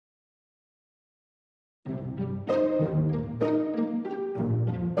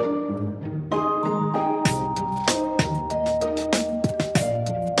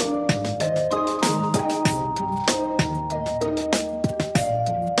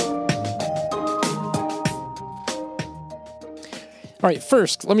All right,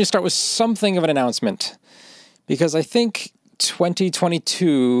 first, let me start with something of an announcement, because I think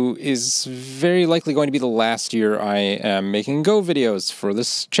 2022 is very likely going to be the last year I am making Go videos for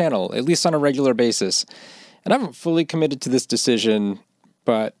this channel, at least on a regular basis. And I haven't fully committed to this decision,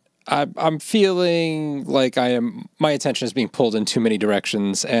 but I'm feeling like my attention is being pulled in too many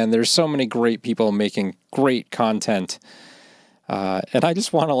directions, and there's so many great people making great content. And I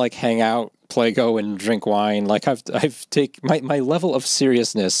just want to like hang out, play Go, and drink wine. Like I've taken my level of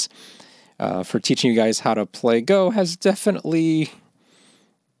seriousness for teaching you guys how to play Go has definitely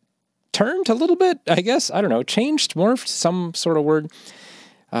turned a little bit, I guess. I don't know, changed, morphed, some sort of word.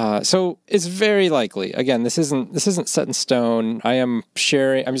 So it's very likely. Again, this isn't set in stone. I'm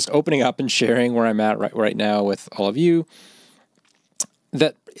just opening up and sharing where I'm at right now with all of you.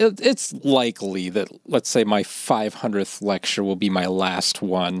 That it's likely that, let's say, my 500th lecture will be my last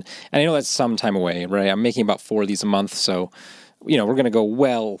one. And I know that's some time away, right? I'm making about 4 of these a month, so, you know, we're going to go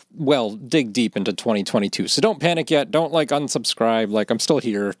well, dig deep into 2022. So don't panic yet. Don't, like, unsubscribe. Like, I'm still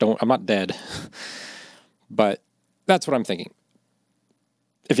here. I'm not dead. But that's what I'm thinking.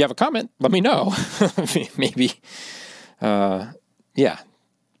 If you have a comment, let me know. Maybe, yeah.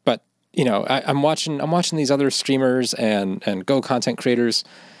 You know, I'm watching these other streamers and Go content creators,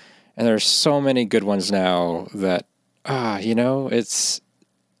 and there's so many good ones now that, you know, it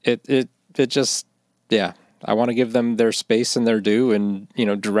just, yeah, I want to give them their space and their due, and, you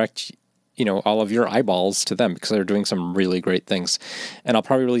know, direct, you know, all of your eyeballs to them, because they're doing some really great things. And I'll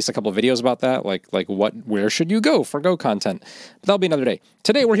probably release a couple of videos about that, like where should you go for Go content? But that'll be another day.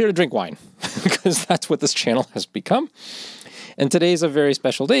 Today we're here to drink wine, because that's what this channel has become. And today's a very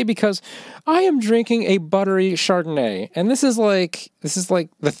special day because I am drinking a buttery Chardonnay. And this is like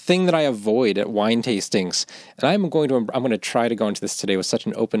the thing that I avoid at wine tastings. And I'm going to try to go into this today with such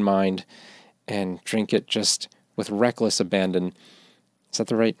an open mind and drink it just with reckless abandon. Is that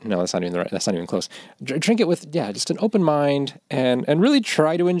the right? No, that's not even the right. That's not even close. Drink it with, yeah, just an open mind and really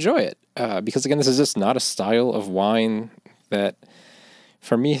try to enjoy it. Because again, this is just not a style of wine that,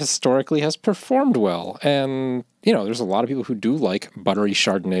 for me, historically has performed well. And, you know, there's a lot of people who do like buttery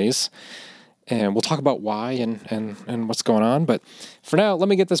Chardonnays, and we'll talk about why and what's going on. But for now, let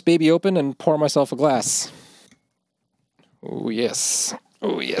me get this baby open and pour myself a glass. Oh, yes.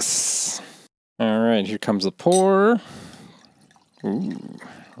 Oh, yes. All right, here comes the pour. Ooh.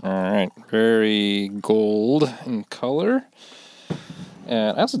 All right, very gold in color.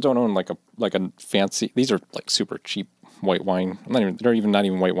 And I also don't own like a fancy, these are like super cheap white wine. They're not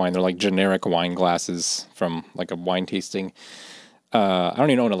even white wine. They're like generic wine glasses from like a wine tasting. I don't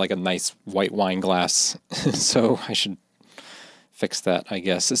even own a nice white wine glass, so I should fix that, I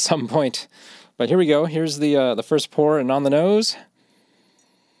guess, at some point. But here we go. Here's the first pour, and on the nose,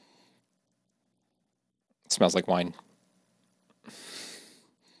 it smells like wine.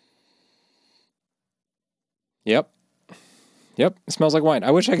 Yep, it smells like wine. I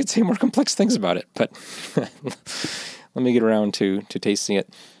wish I could say more complex things about it, but let me get around to tasting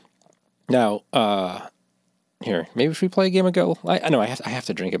it. Now, here, maybe if we play a game of Go, I know I have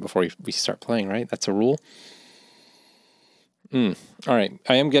to drink it before we start playing, right? That's a rule. All right,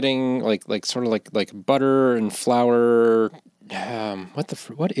 I am getting like sort of like butter and flour.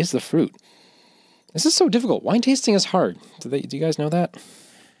 What is the fruit? This is so difficult. Wine tasting is hard. Do you guys know that?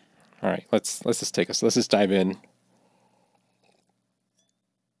 All right, let's just dive in.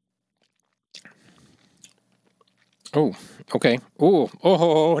 Oh, okay. Oh,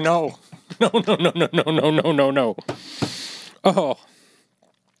 no. No. Oh,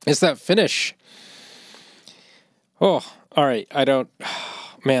 it's that finish. Oh, all right.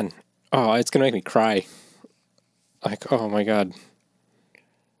 Man. Oh, it's going to make me cry. Like, oh my God.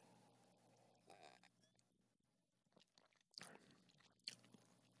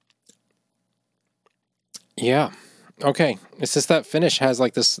 Yeah. Okay. It's just that finish has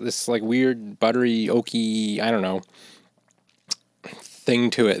like this like weird buttery, oaky, I don't know,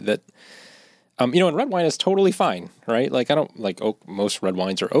 thing to it that, you know, and red wine is totally fine, right? Like I don't like oak. Most red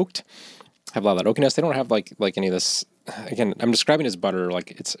wines are oaked, have a lot of that oakiness. They don't have like any of this. Again, I'm describing it as butter,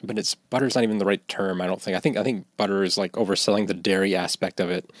 but butter's not even the right term. I don't think. I think butter is like overselling the dairy aspect of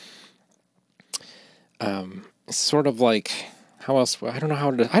it. It's sort of like, how else? I don't know how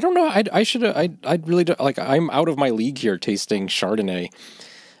to. I don't know. I'd really do, like. I'm out of my league here tasting Chardonnay.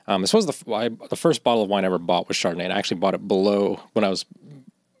 This was the first bottle of wine I ever bought was Chardonnay, and I actually bought it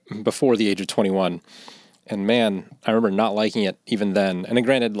before the age of 21, And man, I remember not liking it even then. And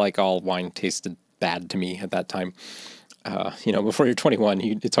granted, like, all wine tasted bad to me at that time. You know, before you're 21,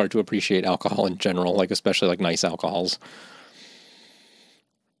 it's hard to appreciate alcohol in general, like especially like nice alcohols.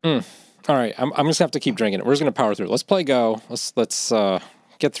 All right, I'm just gonna have to keep drinking it. We're just gonna power through. Let's play Go. Let's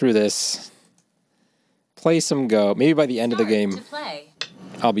get through this. Play some Go. Maybe by the end of the game,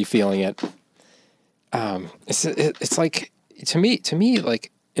 I'll be feeling it. It's like to me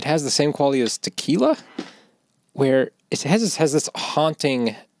like it has the same quality as tequila, where it has this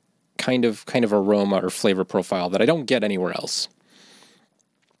haunting kind of aroma or flavor profile that I don't get anywhere else.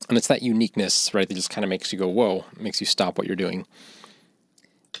 And it's that uniqueness, right, that just kind of makes you go, whoa, makes you stop what you're doing.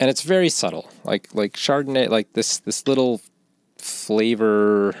 And it's very subtle, like Chardonnay, like this little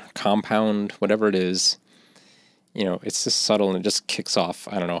flavor compound, whatever it is, you know, it's just subtle and it just kicks off,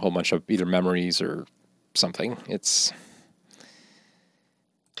 I don't know, a whole bunch of either memories or something.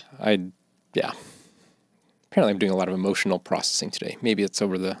 Yeah. Apparently I'm doing a lot of emotional processing today. Maybe it's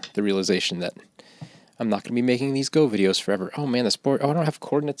over the realization that I'm not going to be making these Go videos forever. Oh man, this board, oh, I don't have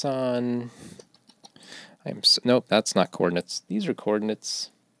coordinates on. Nope, that's not coordinates. These are coordinates.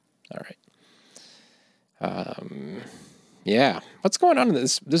 All right. Yeah, what's going on in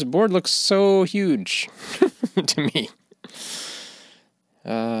this? This board looks so huge to me.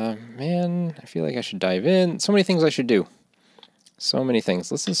 Man, I feel like I should dive in. So many things I should do. So many things.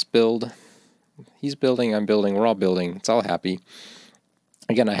 Let's just build. He's building, I'm building, we're all building. It's all happy.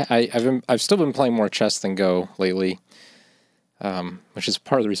 Again, I've still been playing more chess than Go lately, which is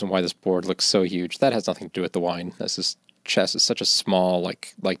part of the reason why this board looks so huge. That has nothing to do with the wine. Chess is such a small,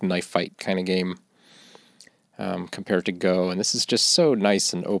 like knife fight kind of game compared to Go, and this is just so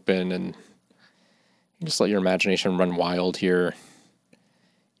nice and open, and you just let your imagination run wild here.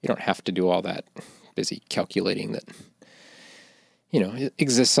 You don't have to do all that busy calculating that, you know, it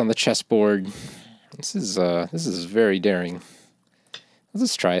exists on the chessboard. This is very daring. Let's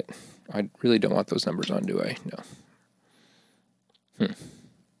just try it. I really don't want those numbers on, do I? No.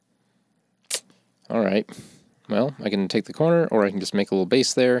 All right. Well, I can take the corner, or I can just make a little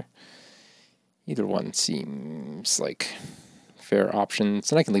base there. Either one seems like fair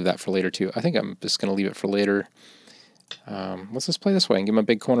options, and I can leave that for later too. I think I'm just going to leave it for later. Let's just play this way and give him a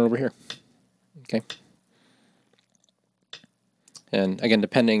big corner over here. Okay. And again,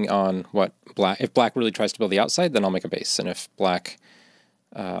 depending on what if black really tries to build the outside, then I'll make a base. And if black,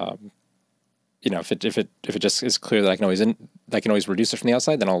 you know, if it just is clear that I can always reduce it from the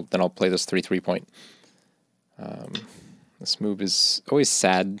outside, then I'll play this 3-3 point. This move is always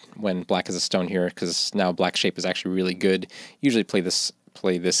sad when black has a stone here, because now black shape is actually really good. Usually play this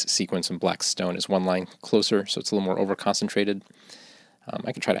sequence and black stone is one line closer, so it's a little more over concentrated.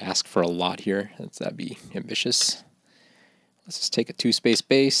 I can try to ask for a lot here. That'd be ambitious. Let's just take a 2-space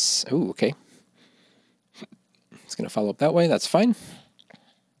base. Ooh, okay. It's going to follow up that way. That's fine.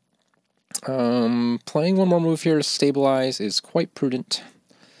 Playing one more move here to stabilize is quite prudent.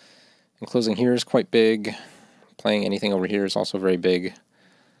 And closing here is quite big. Playing anything over here is also very big.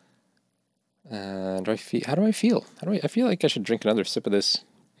 How do I feel? I feel like I should drink another sip of this.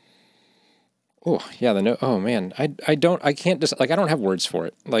 Oh, yeah, oh man, I don't have words for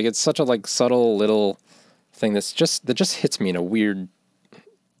it. Like, it's such a like subtle little thing that just hits me in a weird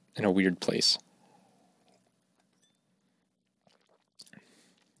place.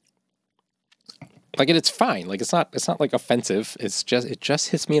 Like, it's fine. Like, it's not like offensive. It just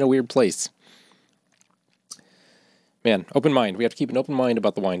hits me in a weird place. Man, open mind. We have to keep an open mind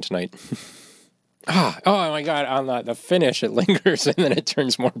about the wine tonight. Oh my God, on the finish it lingers and then it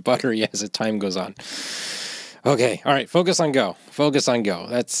turns more buttery as the time goes on. Okay, all right, focus on Go. Focus on Go.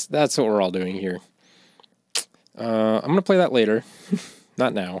 That's what we're all doing here. I'm going to play that later.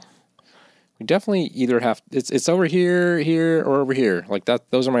 Not now. We definitely either have it's over here, or over here. Like that,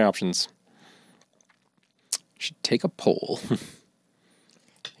 those are my options. Should take a poll.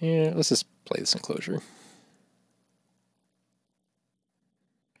 Yeah, let's just play this enclosure.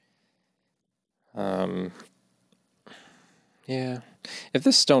 Yeah. If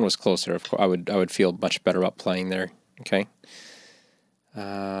this stone was closer, of course, I would feel much better about playing there. Okay.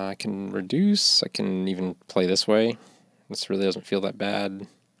 I can reduce. I can even play this way. This really doesn't feel that bad.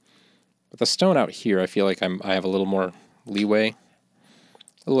 But the stone out here, I feel like I have a little more leeway.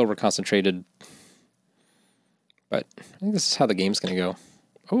 A little over concentrated. But I think this is how the game's going to go.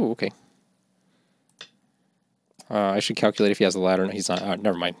 Oh, okay. I should calculate if he has a ladder. No, he's not.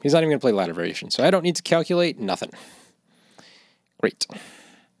 Never mind. He's not even going to play ladder variation. So I don't need to calculate nothing. Great.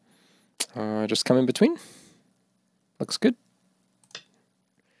 Just come in between. Looks good.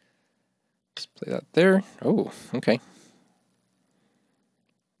 Let's play that there. Oh, okay.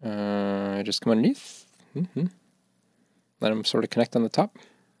 Just come underneath. Let him sort of connect on the top.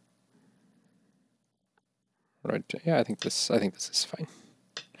 Right. Yeah, I think this is fine.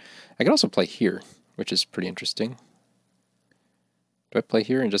 I could also play here, which is pretty interesting. Do I play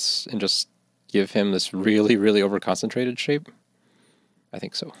here and just give him this really, really over-concentrated shape? I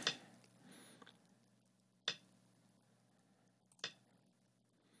think so.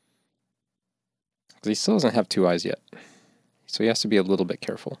 Because he still doesn't have two eyes yet. So he has to be a little bit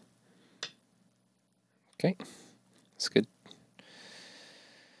careful. Okay. That's good.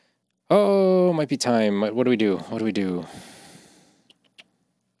 Oh, might be time. What do we do? What do we do?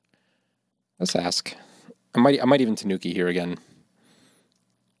 Let's ask. I might even Tanuki here again.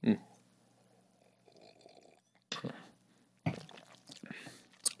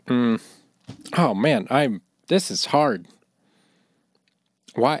 Oh man, this is hard.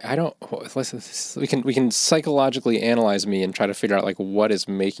 Why? I don't. Listen, we can psychologically analyze me and try to figure out like what is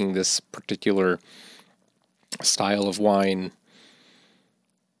making this particular style of wine.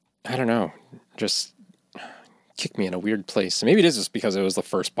 I don't know. Just kick me in a weird place. Maybe it is just because it was the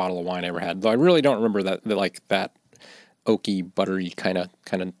first bottle of wine I ever had. Though I really don't remember that oaky, buttery kind of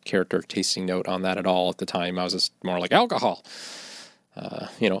character tasting note on that at all at the time. I was just more like alcohol.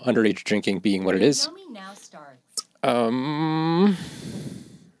 Underage drinking being what it is. I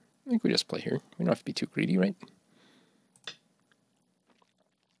think we just play here. We don't have to be too greedy, right?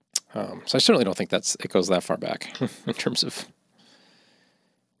 So I certainly don't think it goes that far back in terms of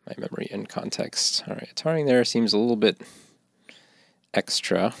my memory and context. All right, tarring there seems a little bit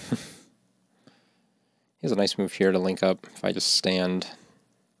extra. He has a nice move here to link up if I just stand.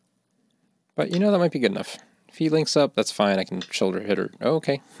 But that might be good enough. If he links up, that's fine. I can shoulder hit her. Oh,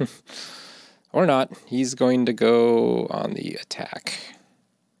 okay. Or not. He's going to go on the attack.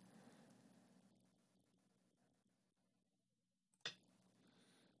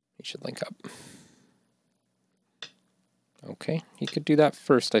 He should link up. Okay, he could do that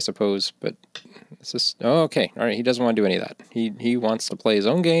first, I suppose, but this is... Oh, okay, all right, he doesn't want to do any of that. He wants to play his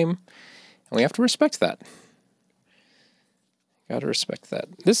own game, and we have to respect that. Gotta respect that.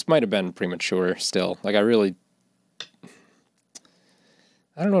 This might have been premature still. Like, I don't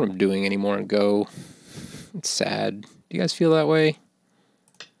know what I'm doing anymore in Go. It's sad. Do you guys feel that way?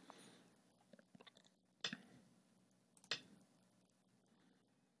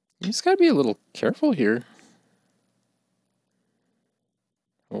 You just gotta be a little careful here.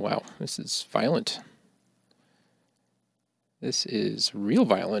 Oh, wow, this is violent. This is real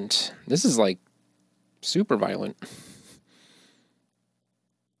violent. This is like super violent.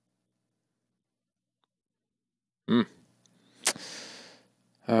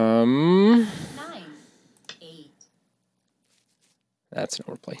 9, 8. That's an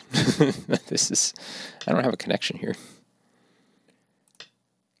overplay. I don't have a connection here.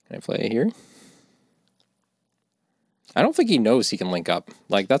 Can I play here? I don't think he knows he can link up.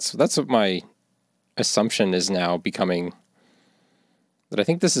 Like that's what my assumption is now becoming. That I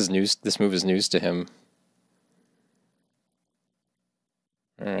think this is news. This move is news to him.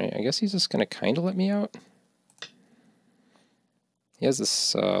 All right, I guess he's just gonna kind of let me out. He has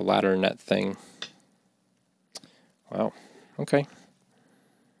this ladder net thing. Wow. Okay.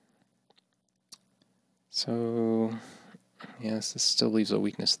 So, yes, this still leaves a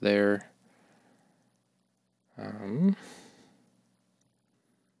weakness there.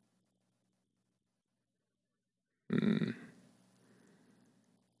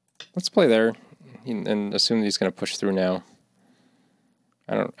 Let's play there and assume that he's going to push through now.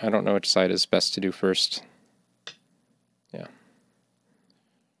 I don't know which side is best to do first. Yeah.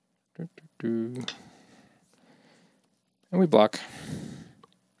 And we block.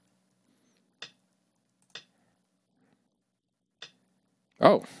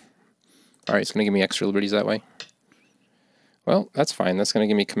 Oh. All right, it's going to give me extra liberties that way. Well, that's fine. That's going to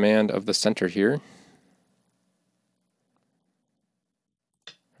give me command of the center here.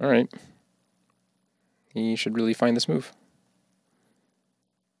 All right. He should really find this move.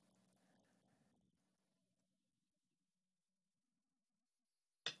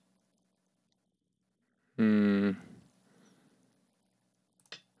 All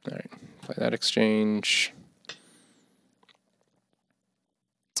right, play that exchange.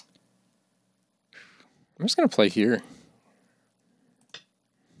 I'm just going to play here.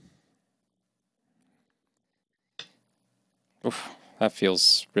 Oof, that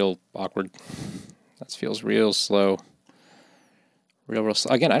feels real awkward. That feels real slow. Real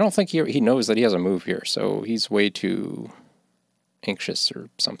slow. Again, I don't think he knows that he has a move here, so he's way too anxious or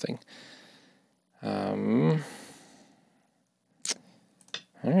something.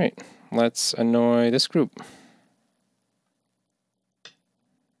 All right, let's annoy this group.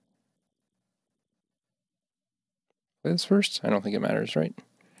 Play this first? I don't think it matters, right?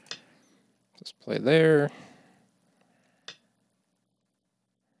 Just play there.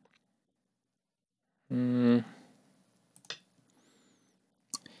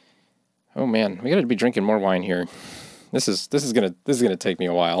 Oh man, we gotta be drinking more wine here. This is gonna take me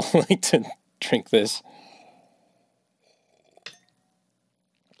a while, like, to drink this.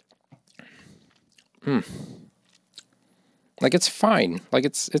 Like, it's fine. Like,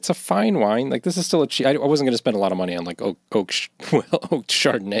 it's a fine wine. Like, this is still a cheap. I wasn't gonna spend a lot of money on like oak oak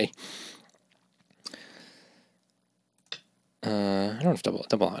Chardonnay. I don't know if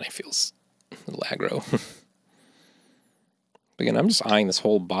double honey feels a little aggro. But again, I'm just eyeing this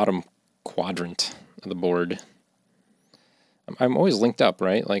whole bottom quadrant of the board. I'm always linked up,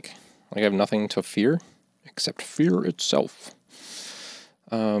 right? Like I have nothing to fear except fear itself.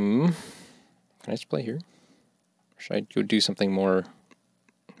 Can I just play here? Or should I go do something more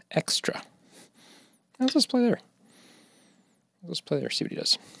extra? Let's just play there. Let's play there, see what he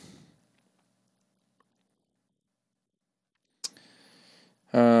does.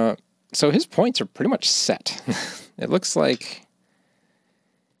 So his points are pretty much set. It looks like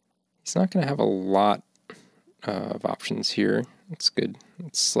he's not going to have a lot of options here. It's good.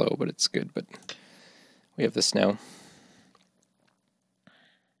 It's slow, but it's good. But we have this now.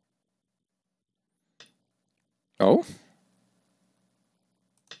 Oh.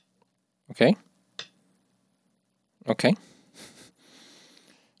 Okay. Okay.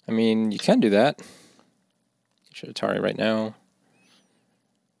 I mean, you can do that. Should Atari right now.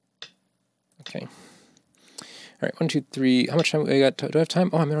 Okay. All right, 1, 2, 3. How much time we got? Do I have time?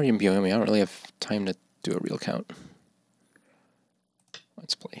 Oh, I'm already in BOM. I don't really have time to do a real count.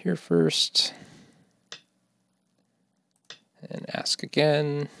 Let's play here first. And ask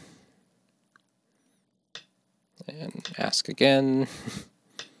again. And ask again.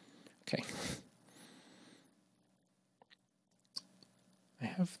 Okay. I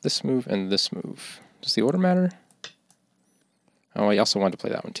have this move and this move. Does the order matter? Oh, I also wanted to play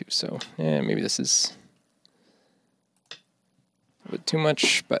that one too, so yeah, maybe this is a bit too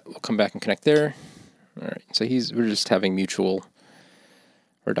much, but we'll come back and connect there. All right, so we're just having mutual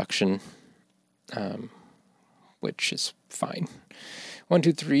reduction, which is fine. 1,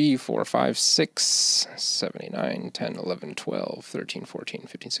 2, 3, 4, 5, 6, 7, 8, 9, 10, 11, 12, 13, 14,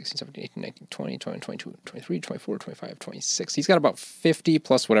 15, 16, 17, 18, 19, 20, 21, 22, 23, 24, 25, 26. He's got about 50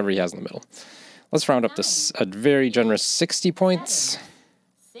 plus whatever he has in the middle. Let's round up to a very generous 60 points.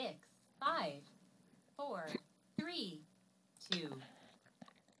 6, 5, 4, 3, 2.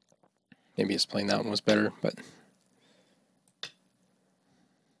 Maybe just playing that one was better, but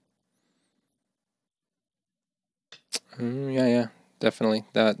yeah, definitely.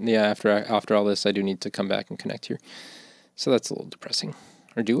 After all this, I do need to come back and connect here. So that's a little depressing.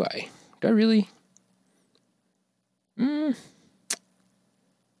 Or do I? Do I really?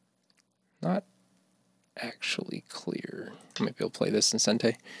 Not actually clear. I might be able to play this in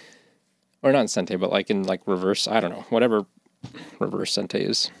Sente. Or not in Sente, but like in like reverse. I don't know. Whatever reverse Sente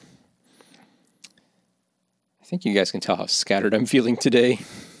is. I think you guys can tell how scattered I'm feeling today.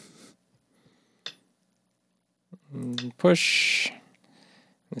 Push.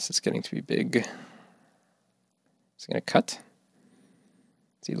 This is getting to be big. Is he going to cut?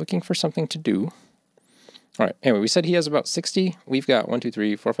 Is he looking for something to do? All right. Anyway, we said he has about 60. We've got 1, 2,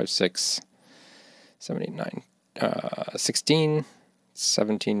 3, 4, 5, 6, 7, 8, 9, 16,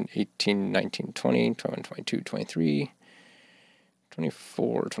 17, 18, 19, 20, 21, 22, 23,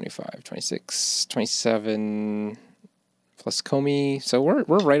 24, 25, 26, 27, plus Comey. So we're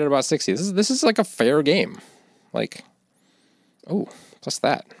right at about 60. This is like a fair game. Like, oh, plus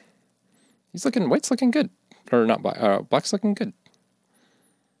that. White's looking good. Or not black, black's looking good.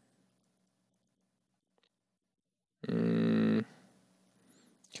 Can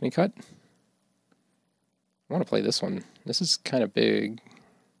we cut? I want to play this one. This is kind of big.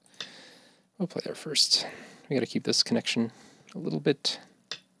 We'll play there first. We got to keep this connection a little bit.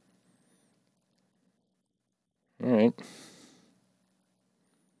 All right.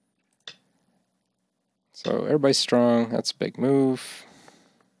 So everybody's strong. That's a big move.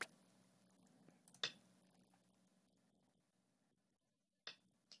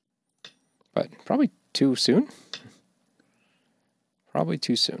 But probably too soon. Probably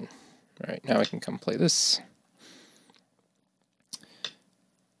too soon. All right, now I can come play this.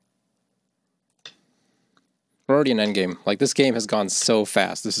 We're already in endgame. Like, this game has gone so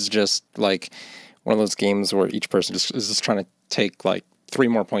fast. This is just like one of those games where each person is just trying to take like 3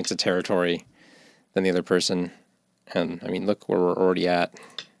 more points of territory than the other person. And I mean, look where we're already at.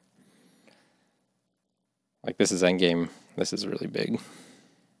 Like, this is endgame. This is really big.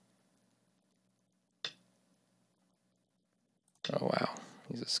 Oh wow,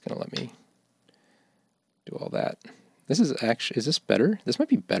 he's just gonna let me do all that. This is actually, is this better? This might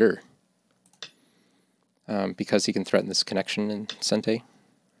be better. Because he can threaten this connection in Sente.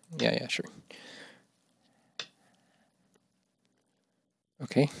 Yeah, sure.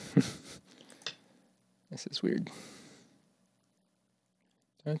 Okay. This is weird.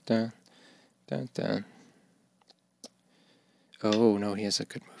 Dun, dun, dun, dun. Oh no, he has a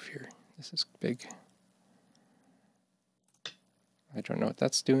good move here. This is big. I don't know what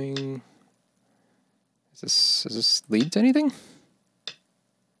that's doing. Does this lead to anything?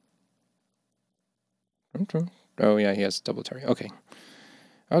 Oh yeah, he has double target. Okay.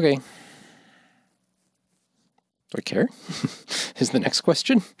 Okay. Do I care? Is the next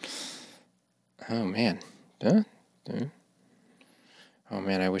question. Oh man. Oh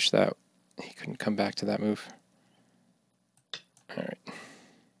man, I wish that he couldn't come back to that move. Alright.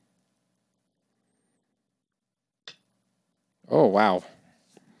 Oh wow.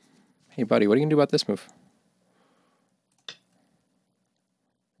 Hey buddy, what are you gonna do about this move?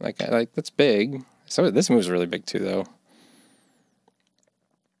 Like that's big. So this move's really big too, though.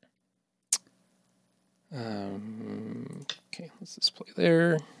 Okay, let's just play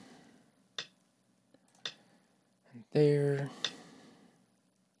there. And there.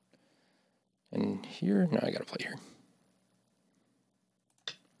 And here. No, I gotta play here.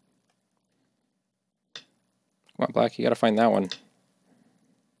 Come on, Black, you gotta find that one.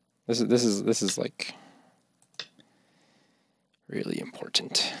 This is like really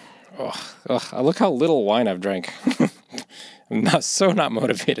important. Oh, look how little wine I've drank. I'm not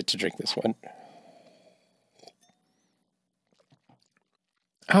motivated to drink this one.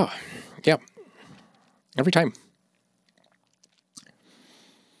 Oh, yeah. Every time.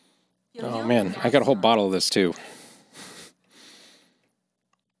 Oh man, I got a whole bottle of this too.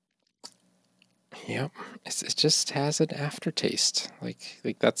 Yep, it just has an aftertaste. Like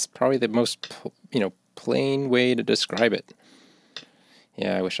that's probably the most plain way to describe it.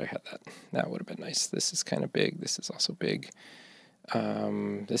 Yeah, I wish I had that. That would have been nice. This is kind of big. This is also big.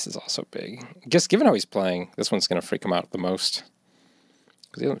 This is also big. I guess given how he's playing, this one's going to freak him out the most.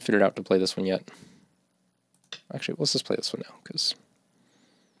 Because he hasn't figured out to play this one yet. Actually, let's just play this one now. Because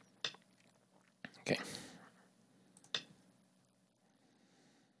okay.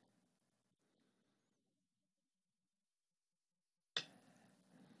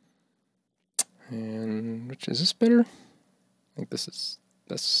 And which is this better? I think this is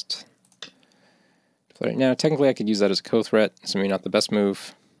best. Right now, technically I could use that as a co-threat. It's maybe not the best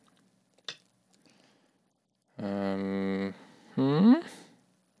move.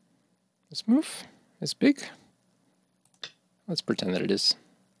 This move is big. Let's pretend that it is.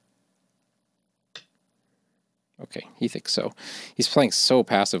 Okay, he thinks so. He's playing so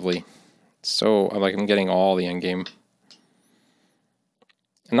passively. So I'm getting all the endgame.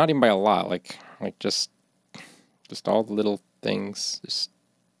 And not even by a lot, like just all the little things just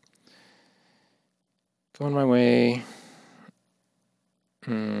going my way.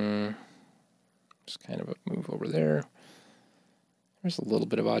 Just kind of a move over there. There's a little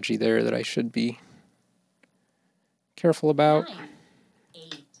bit of Aji there that I should be careful about. 9,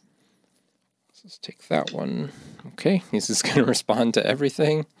 8. Let's just take that one. Okay, he's just going to respond to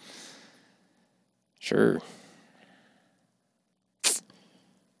everything. Sure.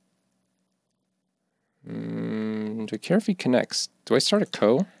 Do I care if he connects? Do I start a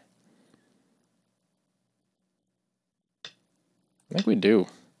co? I think we do.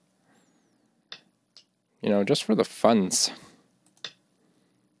 Just for the funds.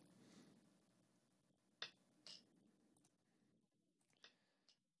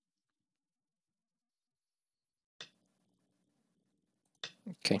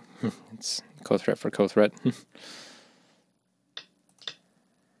 Okay, it's co-threat for co-threat.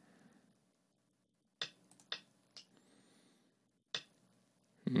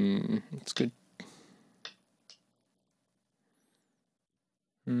 That's good.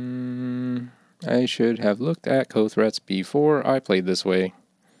 I should have looked at co-threats before I played this way.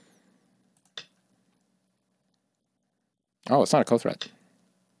 Oh, it's not a co-threat.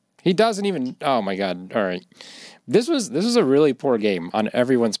 He doesn't even... Oh my god, alright. This was a really poor game on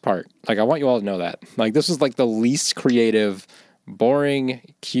everyone's part. Like, I want you all to know that. Like, this was like the least creative,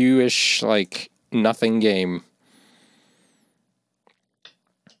 boring, Q-ish, like, nothing game.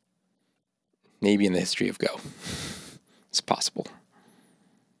 Maybe in the history of Go. It's possible.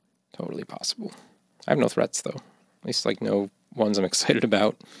 Totally possible. I have no threats, though. At least, like, no ones I'm excited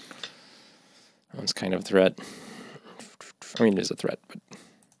about. That one's kind of a threat. I mean, it is a threat, but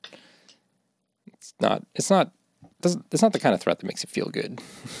it's not the kind of threat that makes you feel good.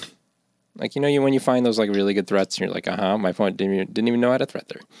 Like, you know, when you find those like really good threats, and you're like, my opponent didn't even know how to threat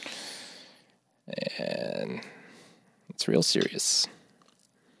there. And it's real serious.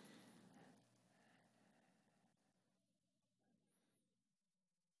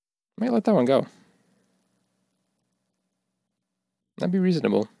 Might let that one go. That'd be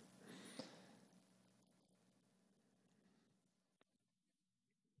reasonable.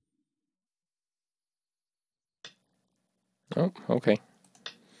 Oh, okay.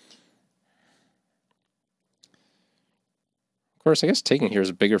 Of course, I guess taking here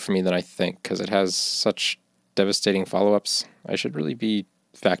is bigger for me than I think, because it has such devastating follow-ups. I should really be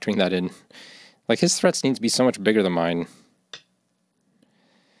factoring that in. Like, his threats need to be so much bigger than mine.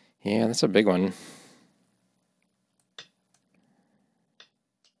 Yeah, that's a big one.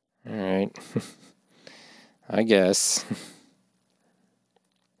 Alright. I guess.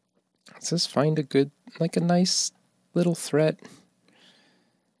 Let's just find a good, like a nice little threat.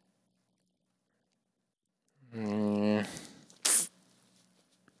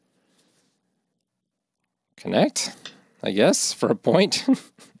 Connect, I guess, for a point.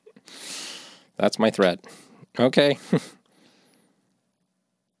 That's my threat. Okay.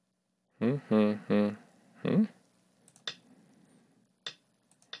 Gonna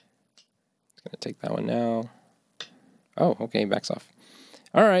take that one now. Oh, okay, backs off.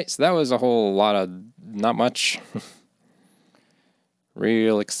 All right, so that was a whole lot of not much.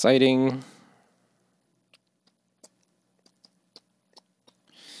 Real exciting.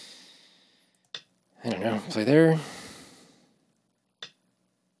 I don't know, play there.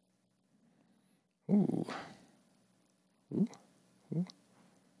 Ooh. Ooh. Ooh.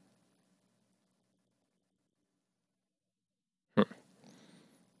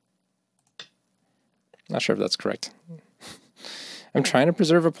 Not sure if that's correct. I'm trying to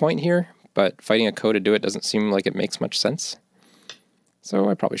preserve a point here, but fighting a Ko to do it doesn't seem like it makes much sense. So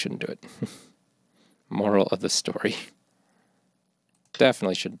I probably shouldn't do it. Moral of the story.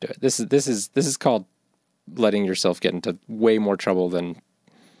 Definitely shouldn't do it. This is called letting yourself get into way more trouble than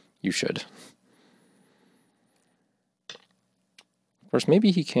you should. Of course,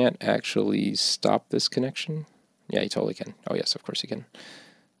 maybe he can't actually stop this connection. Yeah, he totally can. Oh yes, of course he can.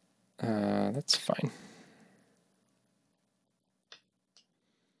 That's fine.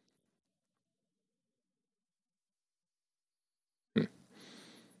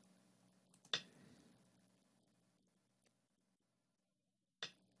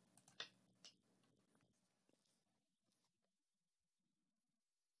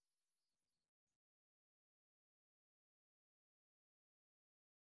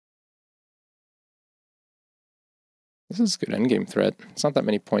 This is a good endgame threat. It's not that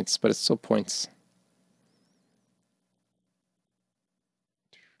many points, but it's still points.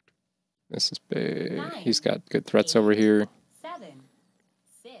 This is big. 9, He's got good threats 8, over here. 7,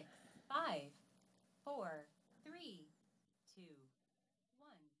 6, 5, 4, 3, 2,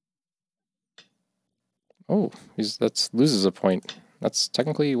 1. Oh, that loses a point. That's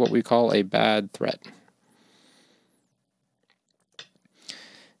technically what we call a bad threat.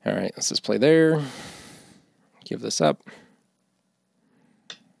 All right, let's just play there. Give this up.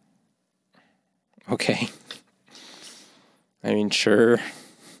 Okay. I mean, sure.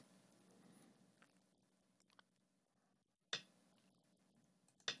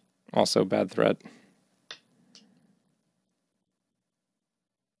 Also bad threat.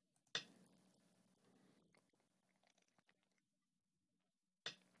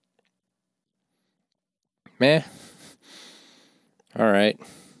 Meh. All right.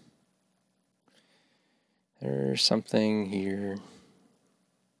 There's something here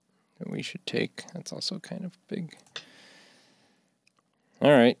that we should take. That's also kind of big.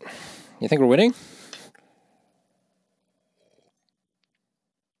 All right. You think we're winning?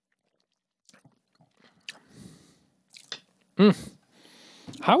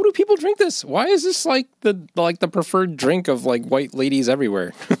 How do people drink this? Why is this like the preferred drink of like white ladies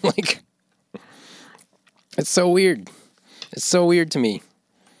everywhere? Like, it's so weird. It's so weird to me.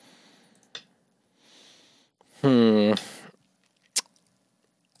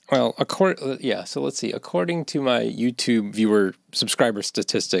 Well, so let's see. According to my YouTube viewer subscriber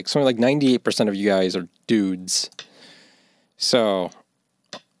statistics, something like 98% of you guys are dudes. So,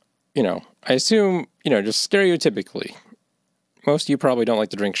 I assume, just stereotypically, most of you probably don't like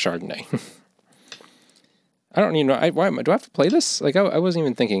to drink Chardonnay. I don't even know. Do I have to play this? Like, I wasn't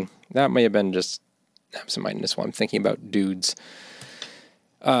even thinking. That may have been just absent-mindedness while I'm thinking about dudes.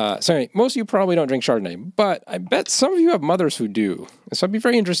 Sorry, most of you probably don't drink Chardonnay, but I bet some of you have mothers who do. So I'd be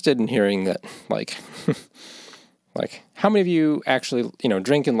very interested in hearing that, like, Like, how many of you actually,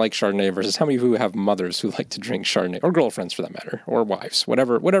 drink and like Chardonnay versus how many of you have mothers who like to drink Chardonnay, or girlfriends for that matter, or wives,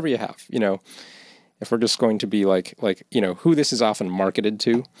 whatever you have, if we're just going to be like, who this is often marketed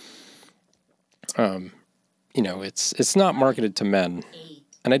to, it's not marketed to men,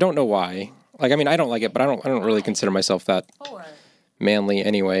 and I don't know why. Like, I mean, I don't like it, but I don't really consider myself that manly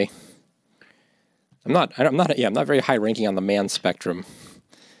anyway. I'm not very high ranking on the man spectrum.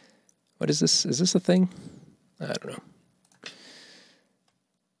 What is this? Is this a thing? I don't know.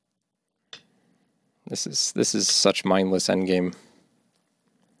 This is such mindless endgame.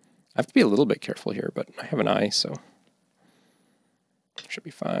 I have to be a little bit careful here, but I have an eye, so should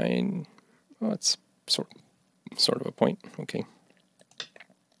be fine. Oh, it's sort of a point. Okay.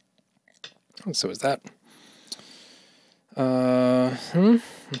 So is that.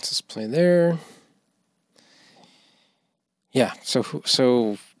 Let's just play there. Yeah. So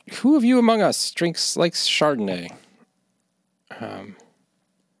who of you among us likes Chardonnay? I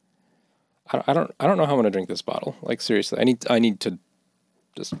don't know how I'm gonna drink this bottle. Like, seriously, I need to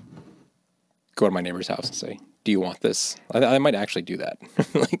just go to my neighbor's house and say, "Do you want this?" I might actually do that.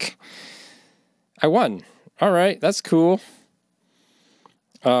 Like, I won. All right, that's cool.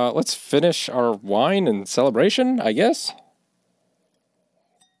 Let's finish our wine and celebration, I guess.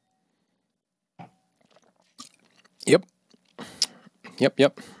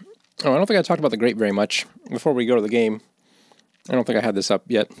 Yep. Oh, I don't think I talked about the grape very much before we go to the game. I don't think I had this up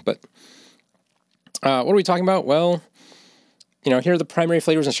yet, but what are we talking about? Well, here are the primary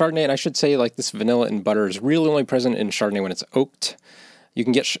flavors in Chardonnay, and I should say, like, this vanilla and butter is really only present in Chardonnay when it's oaked. You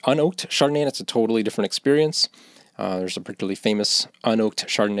can get unoaked Chardonnay, and it's a totally different experience. There's a particularly famous unoaked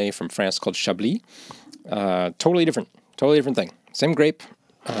Chardonnay from France called Chablis. Totally different thing. Same grape,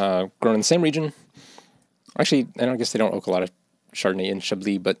 grown in the same region. Actually, I don't guess they don't oak a lot of Chardonnay in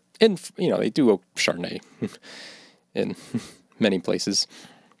Chablis, but they do oak Chardonnay in many places.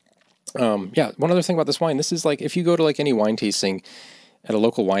 One other thing about this wine, this is like, if you go to like any wine tasting at a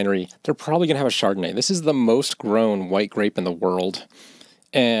local winery, they're probably going to have a Chardonnay. This is the most grown white grape in the world.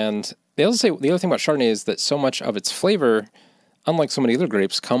 And they also say, the other thing about Chardonnay is that so much of its flavor, unlike so many other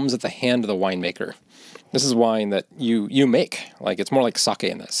grapes, comes at the hand of the winemaker. This is wine that you make. Like, it's more like sake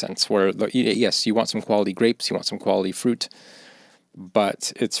in that sense, where, yes, you want some quality grapes, you want some quality fruit,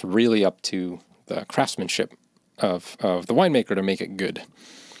 but it's really up to the craftsmanship of the winemaker to make it good.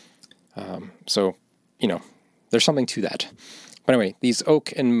 So, there's something to that. But anyway, these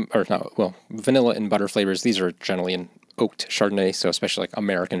vanilla and butter flavors, these are generally in oaked Chardonnay, so especially like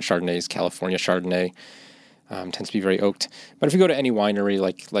American Chardonnays, California Chardonnay, tends to be very oaked. But if you go to any winery,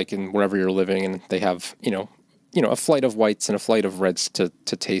 like in wherever you're living, and they have, a flight of whites and a flight of reds to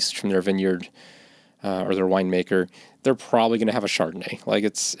taste from their vineyard, or their winemaker, they're probably going to have a Chardonnay. Like,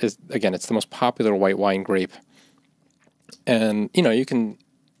 it's the most popular white wine grape. And,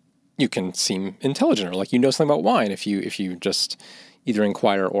 you can seem intelligent, or like something about wine if you just either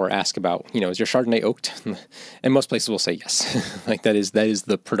inquire or ask about, is your Chardonnay oaked? And most places will say yes. Like, that is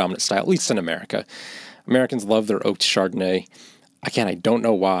the predominant style, at least in America. Americans love their oaked Chardonnay. Again, I don't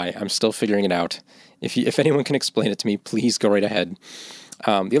know why. I'm still figuring it out. If anyone can explain it to me, please go right ahead.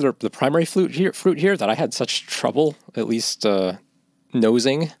 The primary fruit here that I had such trouble, at least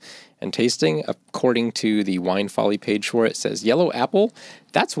nosing and tasting, according to the Wine Folly page for it, says yellow apple.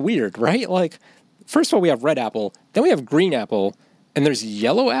 That's weird, right? Like, first of all, we have red apple, then we have green apple, and there's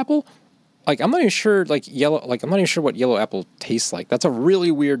yellow apple. Like, I'm not even sure, I'm not even sure what yellow apple tastes like. That's a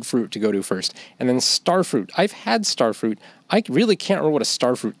really weird fruit to go to first. And then star fruit. I've had star fruit. I really can't remember what a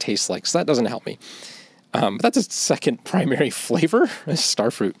star fruit tastes like, so that doesn't help me. But that's a second primary flavor,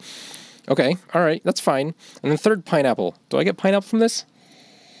 star fruit. Okay, all right, that's fine. And then third, pineapple. Do I get pineapple from this?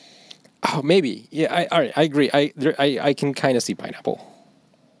 Oh, maybe. Yeah, all right, I agree. I can kind of see pineapple.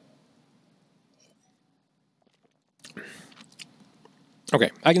 Okay,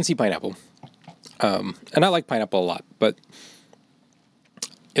 I can see pineapple. And I like pineapple a lot, but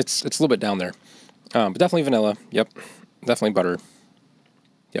it's a little bit down there. But definitely vanilla. Yep. Definitely butter.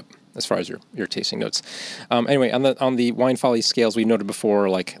 Yep. As far as your tasting notes. Anyway, on the Wine Folly scales, we noted before,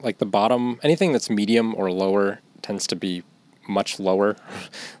 like the bottom, anything that's medium or lower tends to be much lower.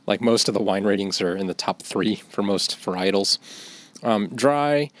 Like, most of the wine ratings are in the top 3 for most varietals.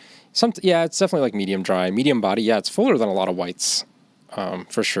 Dry, it's definitely like medium dry. Medium body, it's fuller than a lot of whites,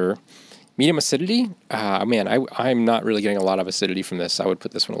 for sure. Medium acidity, I'm not really getting a lot of acidity from this. I would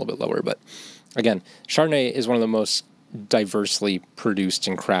put this one a little bit lower, but again, Chardonnay is one of the most diversely produced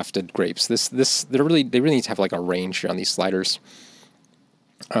and crafted grapes. They really need to have like a range here on these sliders.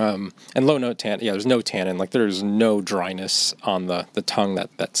 And low note tannin. Yeah, there's no tannin. Like, there's no dryness on the tongue,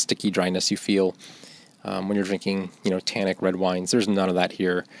 that sticky dryness you feel. when you're drinking, tannic red wines. There's none of that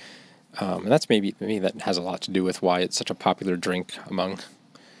here. And that's maybe that has a lot to do with why it's such a popular drink among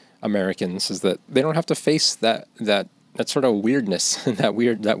Americans, is that they don't have to face that sort of weirdness, that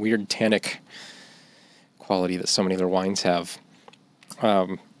weird tannic quality that so many other wines have.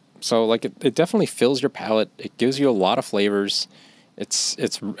 So like it definitely fills your palate. It gives you a lot of flavors. It's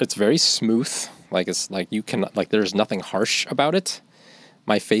very smooth. Like it's like you can there's nothing harsh about it.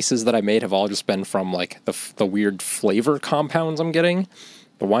 My faces that I made have all just been from like the weird flavor compounds I'm getting.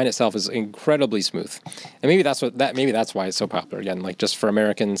 The wine itself is incredibly smooth, and maybe that's why it's so popular. Again, like just for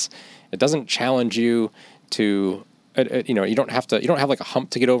Americans, it doesn't challenge you to, you don't have like a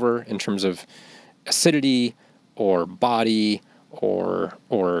hump to get over in terms of acidity or body or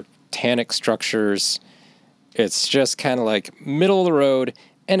tannic structures. It's just kind of like middle of the road,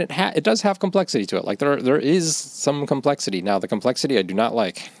 and it does have complexity to it. Like there is some complexity. Now the complexity I do not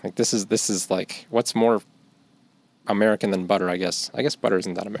like. Like this is like, what's more American than butter, I guess. I guess butter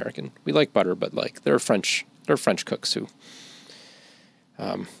isn't that American. We like butter, but like there are French cooks who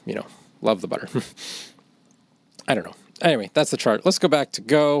love the butter. I don't know. Anyway, that's the chart. Let's go back to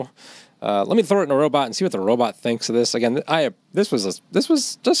Go. Let me throw it in a robot and see what the robot thinks of this. Again, this was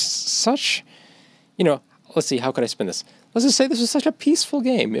just such, let's see, how could I spin this? Let's just say this was such a peaceful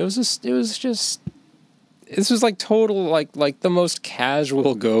game. This was like total, like the most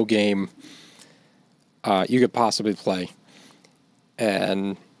casual Go game you could possibly play.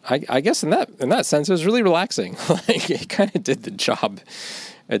 And I guess in that sense, it was really relaxing. Like it kind of did the job.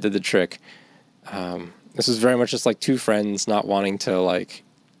 It did the trick. This was very much just like two friends not wanting to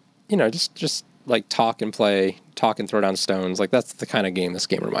just like talk and play, talk and throw down stones. Like that's the kind of game this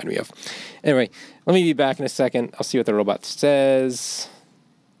game reminded me of. Anyway, let me be back in a second. I'll see what the robot says.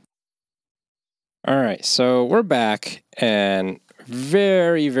 All right, so we're back, and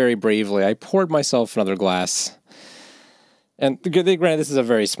very, very bravely, I poured myself another glass. And granted, this is a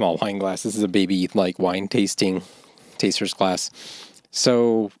very small wine glass. This is a baby wine taster's glass.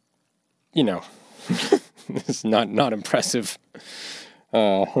 So, this is not impressive.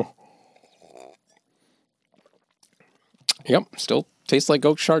 Yep, still tastes like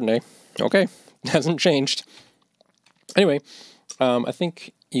oak Chardonnay. Okay, hasn't changed. Anyway, I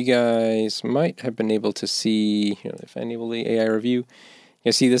think you guys might have been able to see, if I enable the AI review,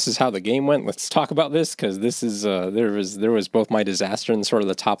 you see this is how the game went. Let's talk about this, because this is, there was both my disaster and sort of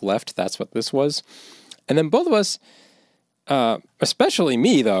the top left. That's what this was. And then both of us, especially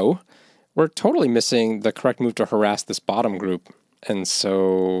me though, we're totally missing the correct move to harass this bottom group. And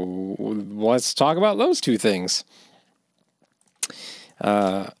so let's talk about those two things.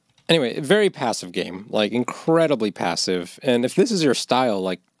 Anyway, very passive game, like incredibly passive. And if this is your style,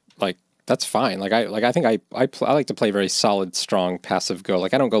 like that's fine. I think I like to play very solid, strong, passive Go.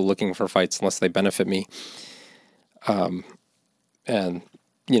 Like I don't go looking for fights unless they benefit me. And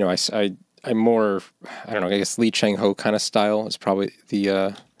I'm more, I don't know, I guess Lee Chang-ho kind of style is probably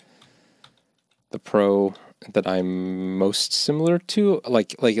the pro that I'm most similar to,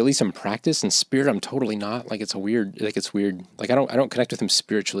 like at least in practice. In spirit, I'm totally not. It's weird. Like I don't connect with him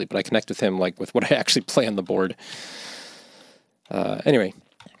spiritually, but I connect with him with what I actually play on the board. Anyway,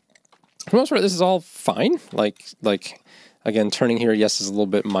 for the most part, this is all fine. Again, turning here, yes, is a little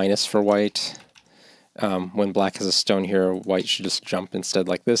bit minus for white. When black has a stone here, white should just jump instead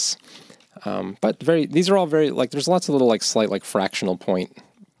like this. But these are all very, there's lots of little slight fractional point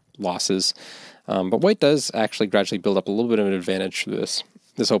losses. But white does actually gradually build up a little bit of an advantage through this.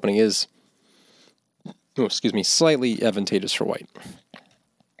 This opening is, slightly advantageous for white.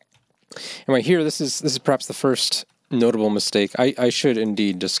 Anyway, here, this is perhaps the first notable mistake. I should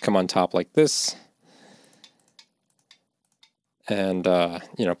indeed just come on top like this. And,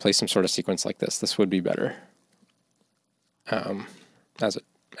 play some sort of sequence like this. This would be better. As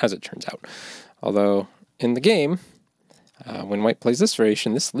it turns out. Although, in the game, when white plays this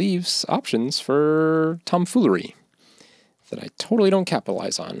variation, this leaves options for tomfoolery that I totally don't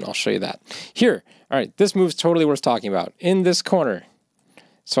capitalize on, and I'll show you that. Here, all right, this move's totally worth talking about. In this corner.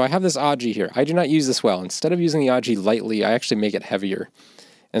 So I have this Aji here. I do not use this well. Instead of using the Aji lightly, I actually make it heavier.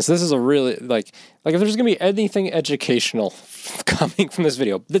 And so this is a really, if there's going to be anything educational coming from this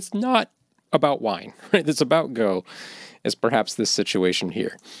video that's not about wine, right, that's about Go, is perhaps this situation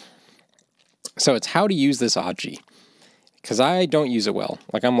here. So it's how to use this Aji. Because I don't use it well.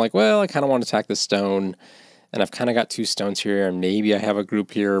 I'm well, I kind of want to attack this stone, and I've kind of got two stones here, and maybe I have a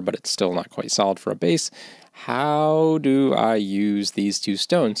group here, but it's still not quite solid for a base. How do I use these two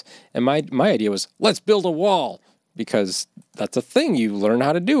stones? And my idea was, let's build a wall, because that's a thing you learn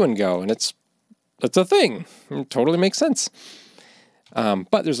how to do in Go, and it's a thing. It totally makes sense.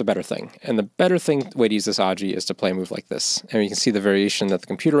 But there's a better thing. And the better way to use this Aji is to play a move like this. And you can see the variation that the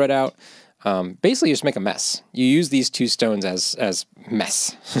computer read out. Basically, you just make a mess. You use these 2 stones as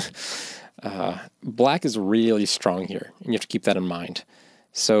mess. Black is really strong here, and you have to keep that in mind.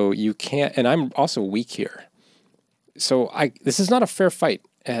 So you can't, and I'm also weak here. So this is not a fair fight.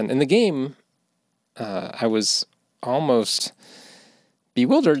 And in the game, I was almost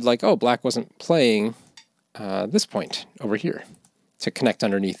bewildered, like, oh, Black wasn't playing this point over here to connect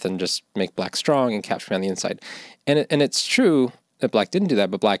underneath and just make Black strong and capture me on the inside. And it's true that Black didn't do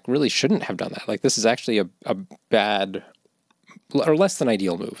that, but Black really shouldn't have done that. Like, this is actually a bad or less than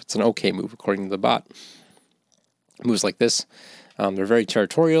ideal move. It's an okay move according to the bot. Moves like this, they're very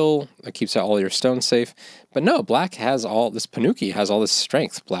territorial. It keeps all your stones safe. But no, Black has all this. Panuki has all this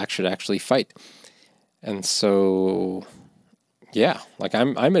strength. Black should actually fight. And so, yeah, like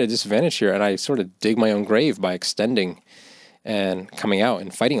I'm at a disadvantage here, and I sort of dig my own grave by extending and coming out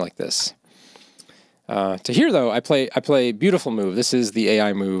and fighting like this. To here though, I play beautiful move. This is the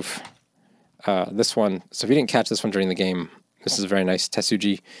AI move. This one. So if you didn't catch this one during the game, this is a very nice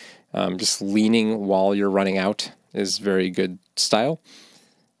Tetsuji. Just leaning while you're running out is very good style.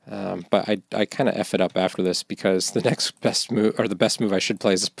 But I kind of F it up after this because the next best move, or the best move I should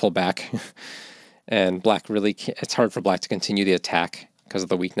play, is just pull back. And Black really can't, it's hard for Black to continue the attack because of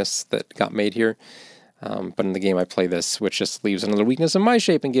the weakness that got made here. But in the game I play this, which just leaves another weakness in my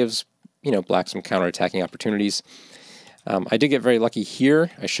shape and gives, Black some counterattacking opportunities. I did get very lucky here.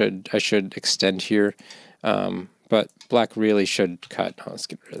 I should extend here. But Black really should cut. Oh, let's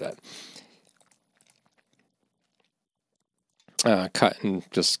get rid of that. Cut and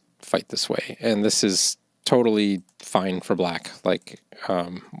just fight this way. And this is totally fine for Black. Like,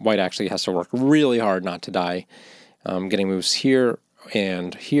 White actually has to work really hard not to die. Getting moves here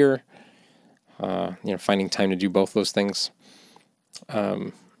and here. Finding time to do both those things.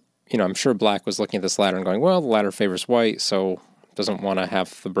 I'm sure Black was looking at this ladder and going, well, the ladder favors White, so doesn't want to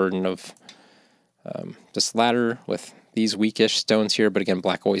have the burden of this ladder with these weakish stones here, but again,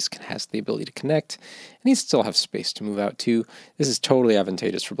 Black always has the ability to connect, and he still have space to move out too. This is totally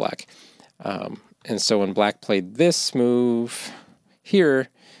advantageous for Black. And so when Black played this move here,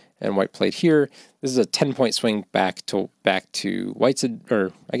 and White played here, this is a 10-point swing back to White's,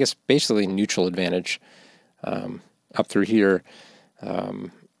 or I guess basically neutral advantage up through here.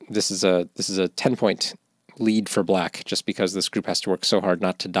 This is a 10-point lead for Black just because this group has to work so hard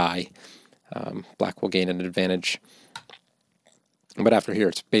not to die. Black will gain an advantage. But after here,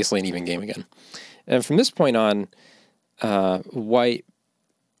 it's basically an even game again. And from this point on, White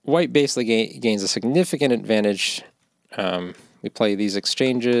basically gains a significant advantage. We play these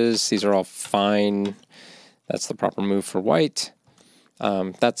exchanges. These are all fine. That's the proper move for White.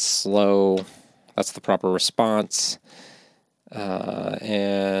 That's slow. That's the proper response.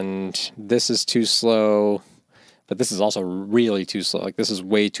 And this is too slow. But this is also really too slow. Like, this is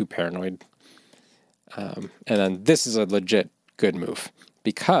way too paranoid. And then this is a legit good move.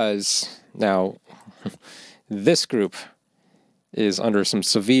 Because now this group is under some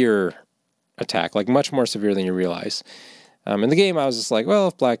severe attack. Like, much more severe than you realize. In the game, I was just like, well,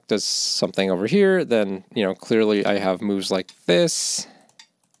 if Black does something over here, then, clearly I have moves like this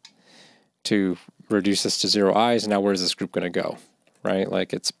to reduce this to 0 eyes. And now where's this group going to go, right?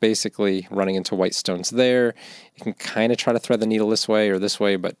 Like, it's basically running into White stones there. You can kind of try to thread the needle this way or this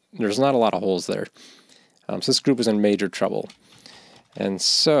way, but there's not a lot of holes there. So this group is in major trouble. And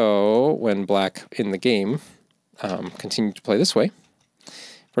so when Black in the game continued to play this way,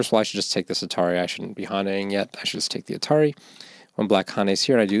 first of all, I should just take this Atari. I shouldn't be Haneing yet. I should just take the Atari. When Black Hane's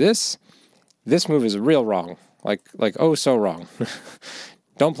here and I do this move is real wrong. Like oh, so wrong.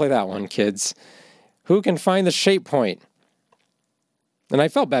 Don't play that one, kids. Who can find the shape point? And I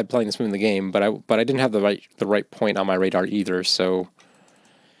felt bad playing this move in the game, but I didn't have the right point on my radar either. So,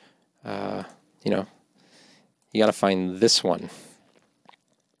 you got to find this one.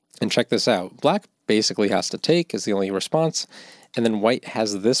 And check this out. Black basically has to take is the only response. And then White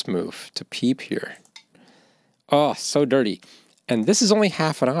has this move to peep here. Oh, so dirty. And this is only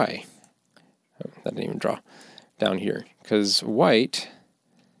half an eye. Oh, that didn't even draw down here. Because White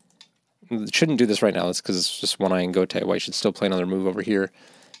shouldn't do this right now. That's because it's just 1 eye and Gote. White should still play another move over here.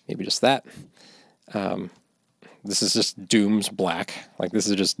 Maybe just that. This is just Doom's Black. Like, this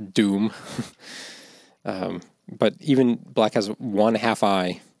is just Doom. But even Black has 1 half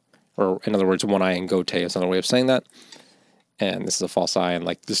eye. Or, in other words, 1 eye and Gote is another way of saying that. And this is a false eye, and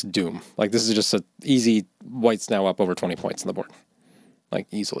like this Doom. Like, this is just a easy. White's now up over 20 points on the board. Like,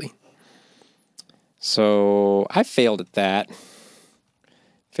 easily. So I failed at that.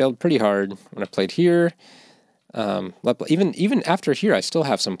 Failed pretty hard when I played here. Even after here, I still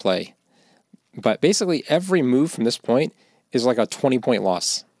have some play. But basically, every move from this point is like a 20-point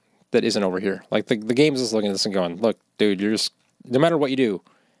loss that isn't over here. Like the game's just looking at this and going, look, dude, you're just, no matter what you do,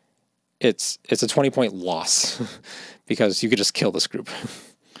 it's a 20-point loss because you could just kill this group.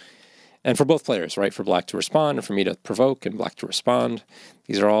 And for both players, right? For black to respond and for me to provoke and black to respond.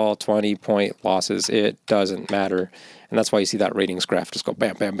 These are all 20-point losses. It doesn't matter. And that's why you see that ratings graph just go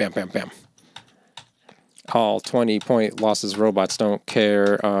bam, bam, bam, bam, bam. All 20-point losses. Robots don't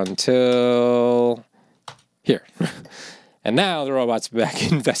care until here. And now the robot's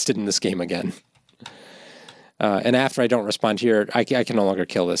back invested in this game again. And after I don't respond here, I can no longer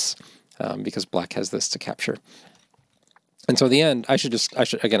kill this because black has this to capture. And so at the end, I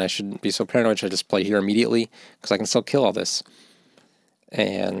shouldn't be so paranoid. I should just play here immediately because I can still kill all this.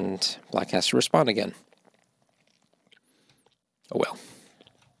 And black has to respond again. Oh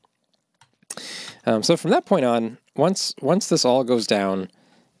well. So from that point on, once this all goes down,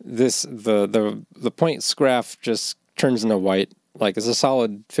 the points graph just turns into white. Like it's a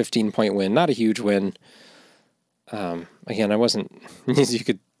solid 15-point win, not a huge win. Again, I wasn't, as you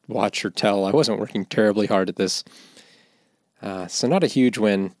could watch or tell, I wasn't working terribly hard at this. So not a huge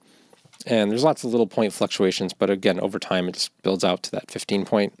win, and there's lots of little point fluctuations, but again, over time, it just builds out to that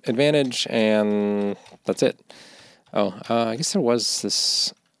 15-point advantage, and that's it. I guess there was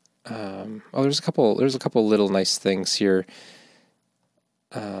this, there's a couple little nice things here.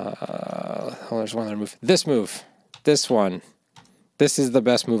 There's one other move. This one. This is the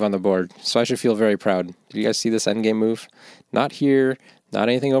best move on the board, so I should feel very proud. Did you guys see this endgame move? Not here, not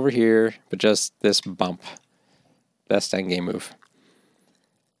anything over here, but just this bump. Best endgame move.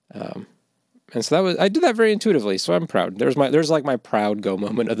 And so I did that very intuitively, so I'm proud. There's like my proud go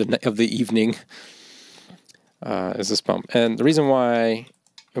moment of the evening. Is this bump. And the reason why,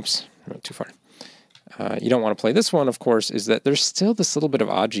 oops, I went too far. You don't want to play this one, of course, is that there's still this little bit of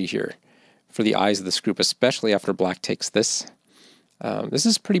Aji here for the eyes of this group, especially after black takes this. This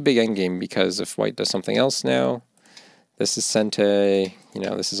is pretty big endgame because if white does something else now, this is Sente,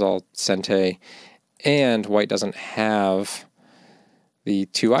 this is all Sente, and white doesn't have the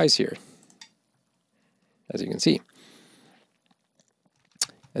two eyes here, as you can see.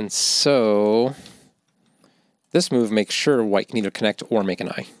 And so this move makes sure white can either connect or make an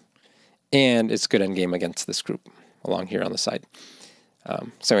eye. And it's good endgame against this group along here on the side.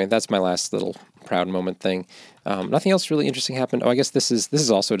 So anyway, that's my last little proud moment thing. Nothing else really interesting happened. Oh, I guess this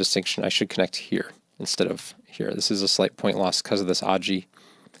is also a distinction. I should connect here instead of here. This is a slight point loss because of this Aji.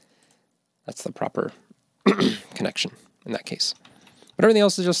 That's the proper connection in that case. But everything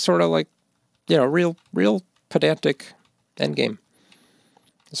else is just sort of like, real pedantic endgame.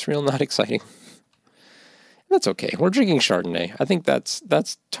 It's real not exciting. That's okay. We're drinking Chardonnay. I think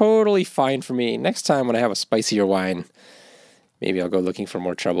that's totally fine for me. Next time when I have a spicier wine, maybe I'll go looking for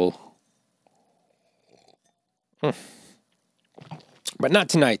more trouble. But not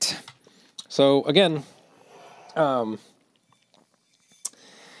tonight. So again, so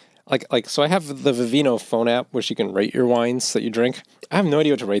I have the Vivino phone app, which you can rate your wines that you drink. I have no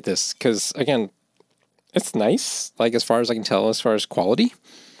idea what to rate this, because, again, it's nice, like, as far as I can tell, as far as quality.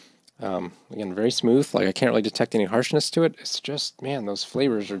 Again, very smooth. Like, I can't really detect any harshness to it. It's just, man, those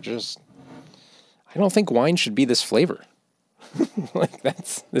flavors are just... I don't think wine should be this flavor. Like,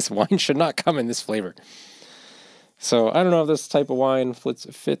 this wine should not come in this flavor. So, I don't know if this type of wine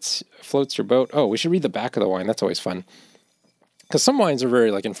floats your boat. Oh, we should read the back of the wine. That's always fun. Because some wines are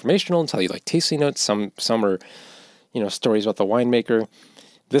very, like, informational and tell you, like, tasting notes. Some are, stories about the winemaker.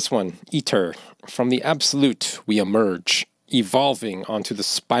 This one, Eater. From the absolute we emerge, evolving onto the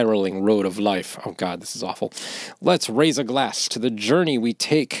spiraling road of life. Oh, God, this is awful. Let's raise a glass to the journey we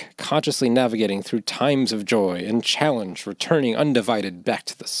take, consciously navigating through times of joy and challenge, returning undivided back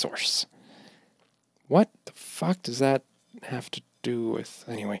to the source. What the fuck does that have to do with...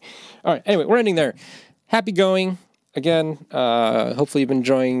 Anyway. All right, anyway, we're ending there. Happy going. Again, hopefully you've been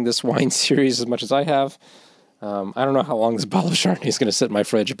enjoying this wine series as much as I have. I don't know how long this bottle of Chardonnay is going to sit in my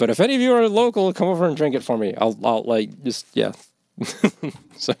fridge, but if any of you are local, come over and drink it for me. I'll yeah.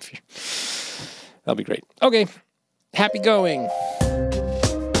 So that'll be great. Okay, happy going.